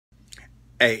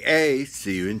Hey, hey,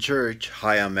 see you in church.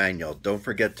 Hi, I'm Manuel. Don't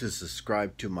forget to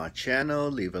subscribe to my channel,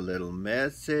 leave a little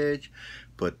message,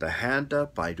 put the hand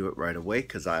up. I do it right away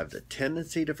because I have the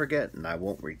tendency to forget and I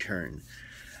won't return.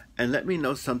 And let me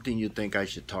know something you think I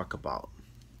should talk about.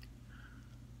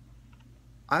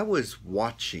 I was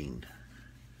watching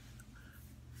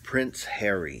Prince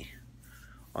Harry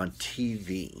on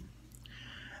TV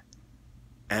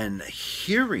and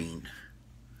hearing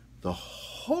the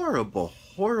horrible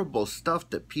stuff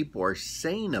that people are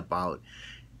saying about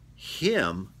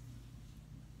him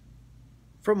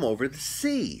from over the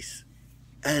seas.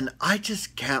 And I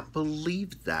just can't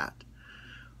believe that.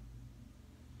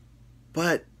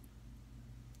 But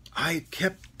I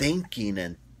kept thinking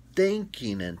and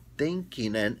thinking and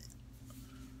thinking, and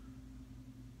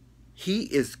he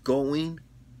is going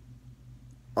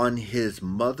on his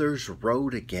mother's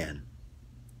road again.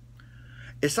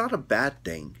 It's not a bad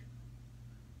thing,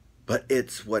 but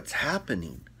it's what's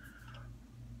happening.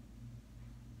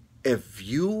 If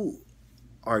you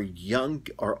are young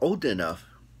or old enough,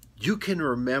 you can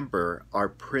remember our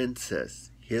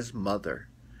princess, his mother.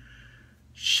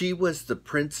 She was the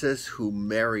princess who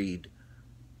married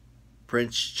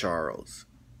Prince Charles,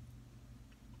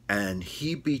 and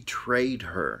he betrayed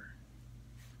her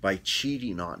by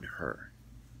cheating on her.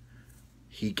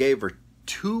 He gave her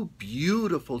two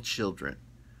beautiful children,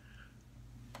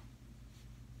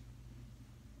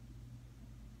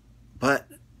 but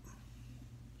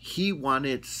he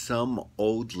wanted some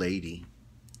old lady,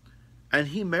 and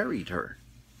he married her.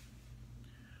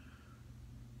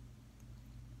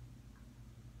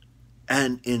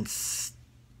 And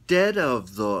instead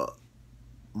of the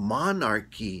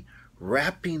monarchy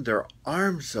wrapping their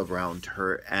arms around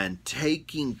her and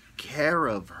taking care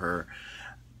of her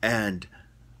and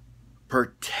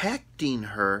protecting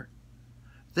her,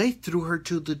 they threw her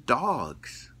to the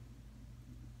dogs.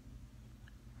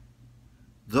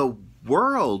 The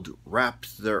world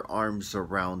wrapped their arms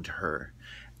around her,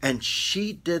 and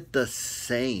she did the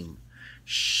same.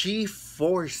 She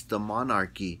forced the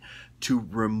monarchy to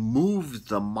remove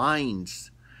the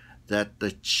mines that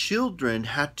the children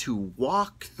had to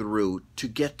walk through to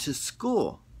get to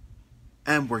school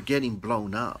and were getting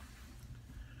blown up.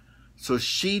 So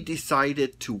she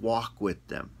decided to walk with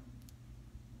them.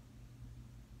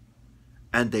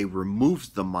 And they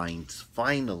removed the mines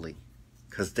finally,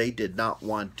 because they did not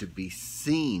want to be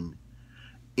seen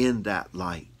in that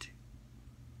light.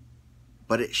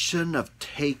 But it shouldn't have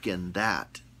taken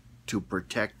that to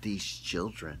protect these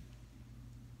children.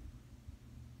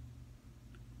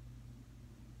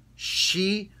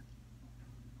 She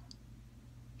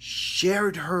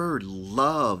shared her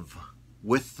love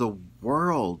with the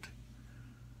world.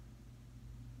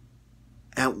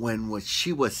 And when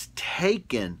she was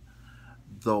taken,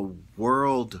 the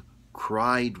world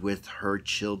cried with her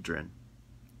children.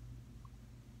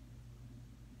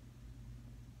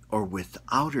 Or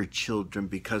without her children,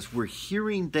 because we're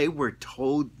hearing they were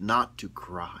told not to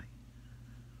cry.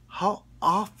 How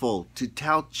awful to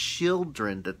tell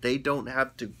children that they don't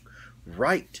have the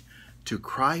right to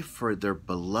cry for their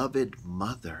beloved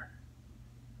mother.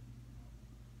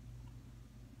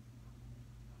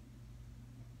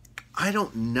 I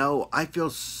don't know. I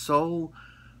feel so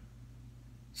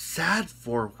sad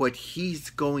for what he's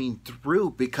going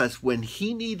through, because when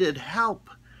he needed help,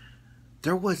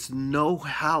 there was no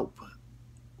help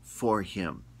for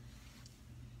him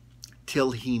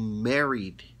till he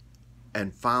married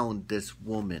and found this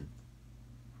woman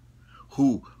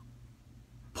who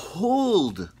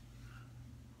pulled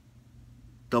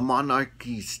the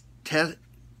monarchy's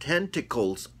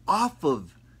tentacles off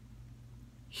of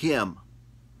him,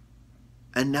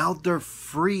 and now they're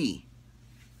free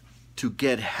to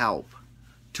get help,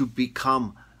 to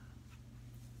become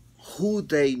who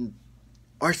they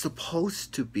are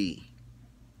supposed to be.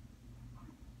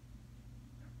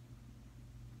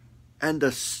 And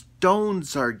the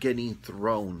stones are getting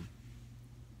thrown.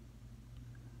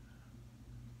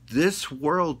 This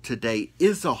world today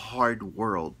is a hard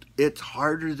world. It's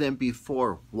harder than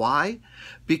before. Why?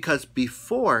 Because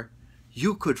before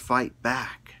you could fight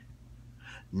back.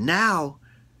 Now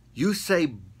you say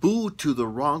boo to the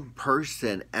wrong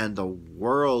person and the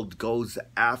world goes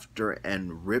after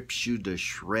and rips you to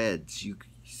shreds. You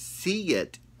see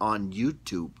it on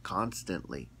YouTube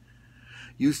constantly.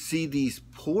 You see these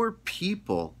poor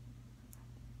people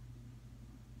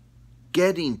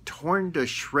getting torn to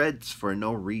shreds for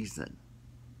no reason.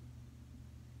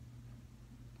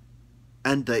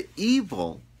 And the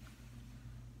evil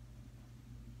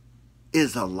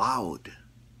is allowed.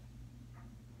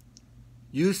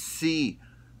 You see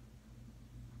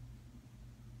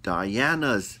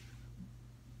Diana's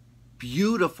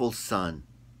beautiful son,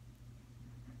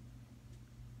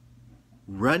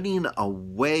 running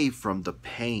away from the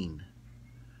pain.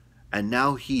 And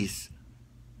now he's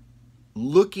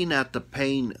looking at the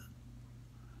pain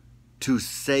to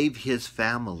save his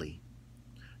family,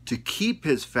 to keep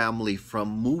his family from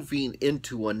moving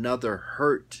into another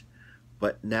hurt,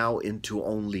 but now into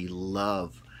only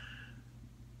love.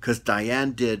 Because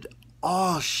Diane did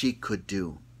all she could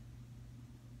do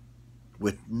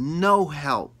with no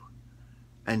help.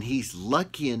 And he's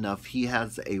lucky enough he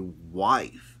has a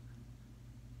wife.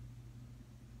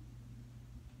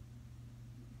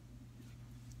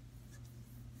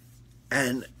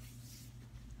 And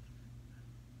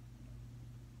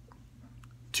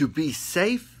to be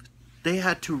safe, they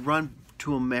had to run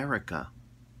to America.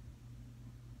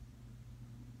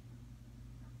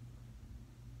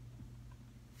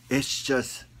 It's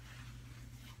just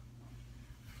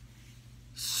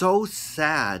so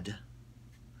sad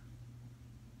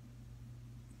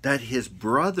that his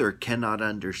brother cannot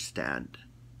understand.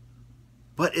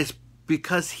 But it's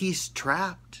because he's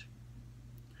trapped.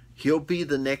 He'll be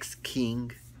the next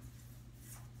king.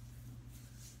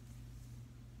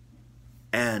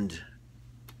 And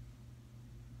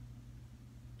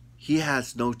he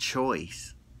has no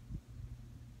choice.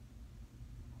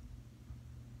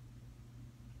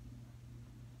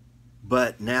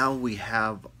 But now we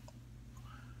had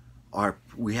our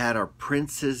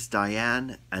Princess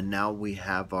Diane, and now we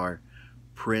have our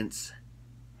Prince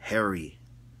Harry,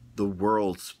 the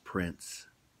world's prince.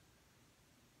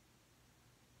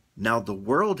 Now the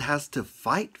world has to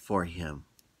fight for him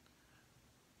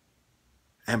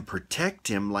and protect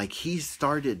him like he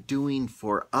started doing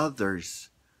for others,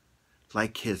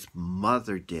 like his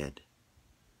mother did.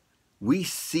 We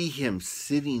see him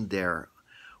sitting there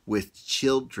with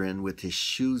children with his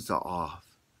shoes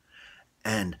off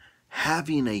and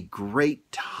having a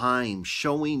great time,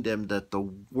 showing them that the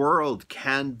world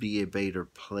can be a better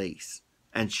place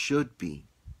and should be.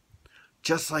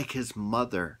 Just like his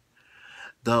mother,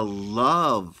 the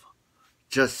love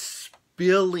just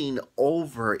spilling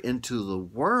over into the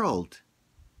world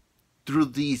through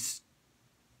these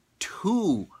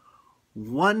two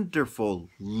wonderful,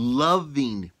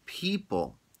 loving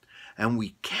people. And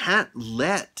we can't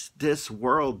let this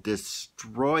world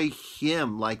destroy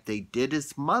him like they did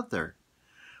his mother.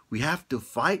 We have to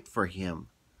fight for him.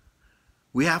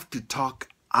 We have to talk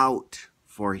out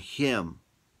for him.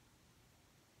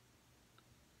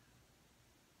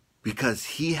 Because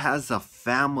he has a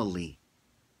family.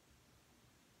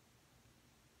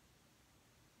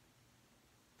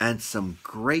 And some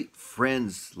great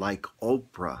friends like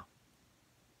Oprah,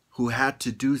 who had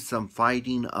to do some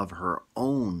fighting of her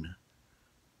own.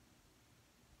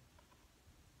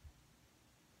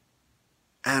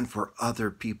 And for other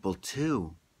people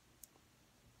too.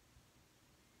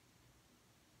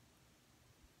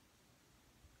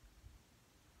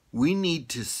 We need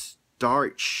to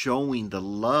start showing the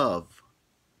love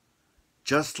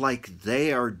just like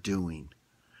they are doing.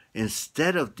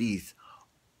 Instead of these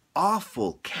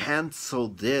awful cancel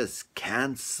this,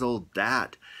 cancel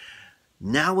that.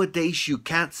 Nowadays you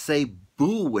can't say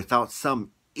boo without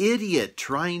some idiot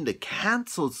trying to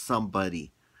cancel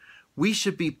somebody. We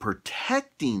should be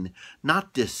protecting,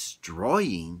 not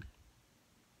destroying.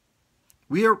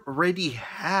 We already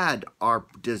had our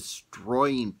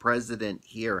destroying president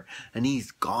here, and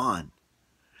he's gone.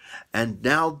 And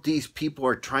now these people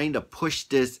are trying to push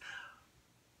this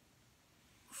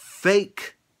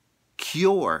fake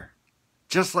cure.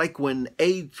 Just like when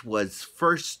AIDS was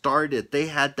first started, they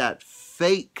had that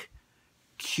fake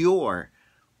cure,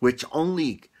 which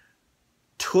only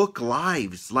took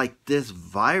lives, like this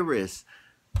virus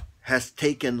has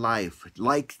taken life,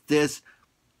 like this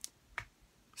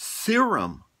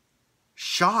serum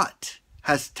shot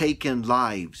has taken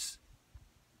lives.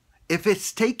 If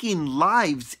it's taking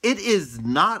lives, it is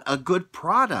not a good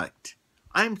product.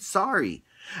 I'm sorry.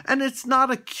 And it's not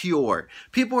a cure.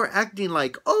 People are acting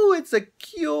like, oh, it's a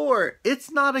cure. It's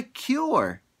not a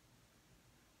cure.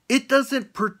 It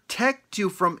doesn't protect you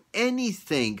from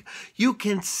anything. You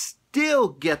can still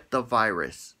get the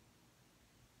virus.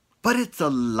 But it's a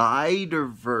lighter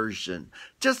version.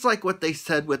 Just like what they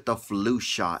said with the flu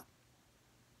shot.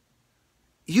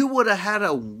 You would have had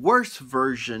a worse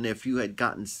version if you had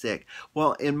gotten sick.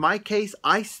 Well, in my case,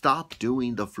 I stopped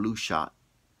doing the flu shot.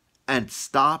 And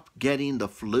stopped getting the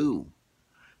flu.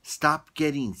 Stopped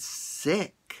getting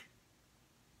sick.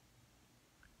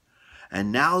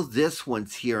 And now this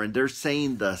one's here, and they're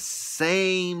saying the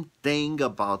same thing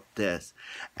about this.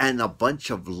 And a bunch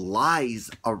of lies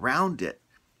around it.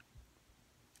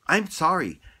 I'm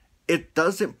sorry. It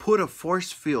doesn't put a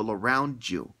force field around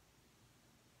you.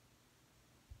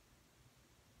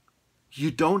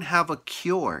 You don't have a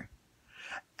cure.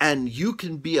 And you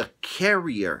can be a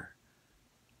carrier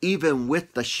even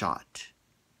with the shot.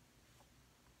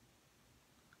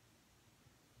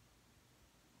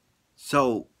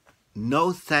 So,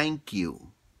 no thank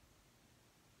you.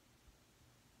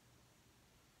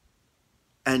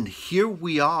 And here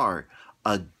we are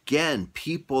again,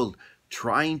 people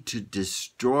trying to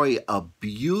destroy a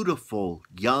beautiful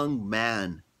young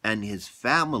man and his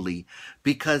family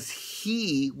because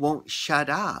he won't shut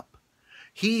up.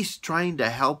 He's trying to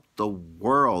help the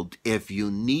world. If you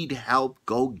need help,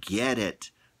 go get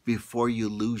it before you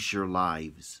lose your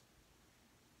lives.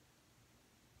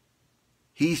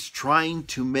 He's trying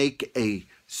to make a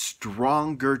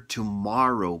stronger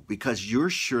tomorrow because you're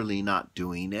surely not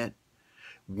doing it.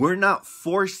 We're not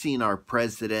forcing our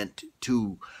president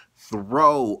to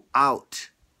throw out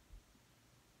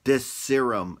this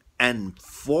serum and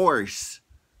force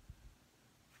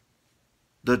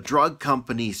the drug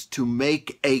companies to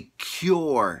make a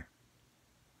cure,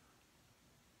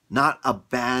 not a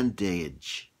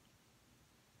bandage.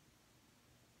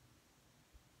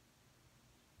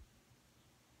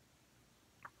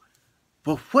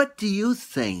 But what do you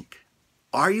think?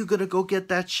 Are you going to go get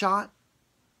that shot?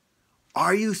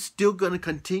 Are you still going to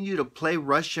continue to play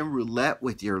Russian roulette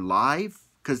with your life?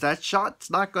 Because that shot's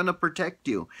not going to protect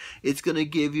you. It's going to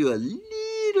give you a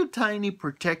little tiny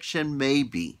protection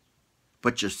maybe,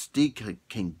 but you still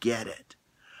can get it.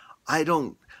 I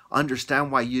don't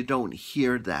understand why you don't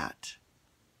hear that.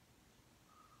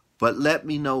 But let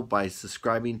me know by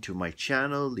subscribing to my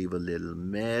channel. Leave a little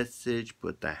message.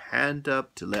 Put the hand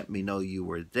up to let me know you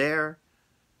were there.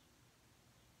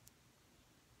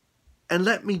 And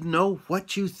let me know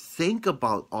what you think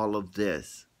about all of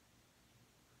this.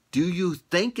 Do you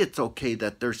think it's okay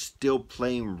that they're still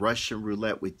playing Russian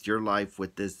roulette with your life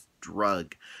with this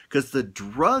drug? Because the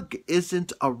drug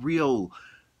isn't a real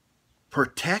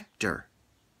protector.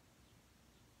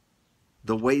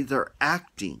 The way they're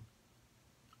acting.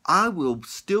 I will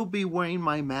still be wearing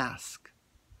my mask.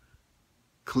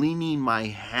 Cleaning my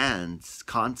hands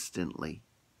constantly.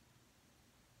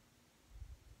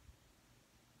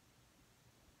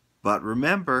 But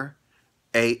remember,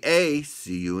 AA,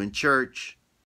 see you in church.